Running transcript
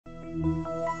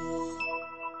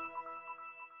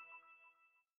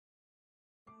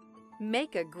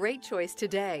Make a great choice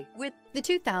today with the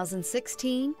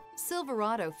 2016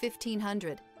 Silverado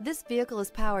 1500. This vehicle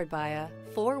is powered by a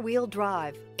 4-wheel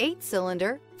drive,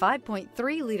 8-cylinder,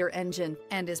 5.3-liter engine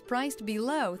and is priced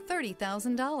below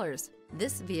 $30,000.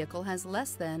 This vehicle has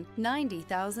less than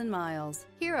 90,000 miles.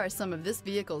 Here are some of this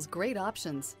vehicle's great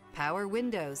options: power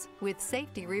windows with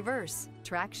safety reverse,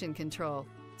 traction control,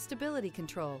 stability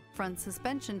control, front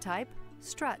suspension type,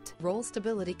 strut, roll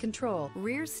stability control,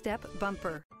 rear step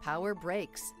bumper, power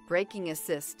brakes, braking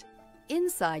assist.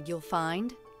 Inside you'll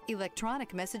find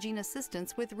electronic messaging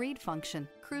assistance with read function,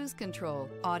 cruise control,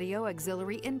 audio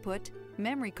auxiliary input,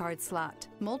 memory card slot,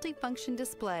 multifunction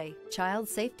display, child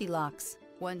safety locks,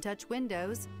 one-touch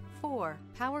windows, 4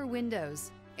 power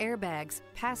windows, airbags,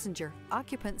 passenger,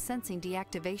 occupant sensing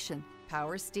deactivation,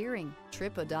 power steering,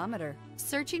 trip odometer.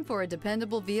 Searching for a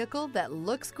dependable vehicle that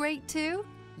looks great too?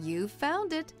 You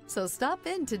found it, so stop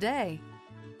in today.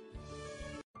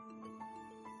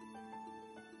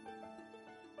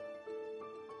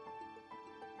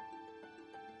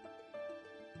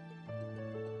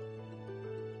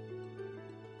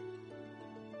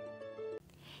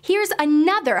 Here's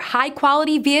another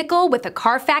high-quality vehicle with a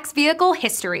Carfax Vehicle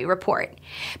History Report.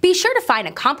 Be sure to find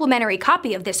a complimentary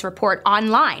copy of this report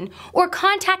online or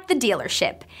contact the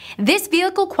dealership. This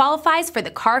vehicle qualifies for the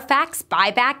Carfax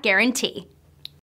Buyback Guarantee.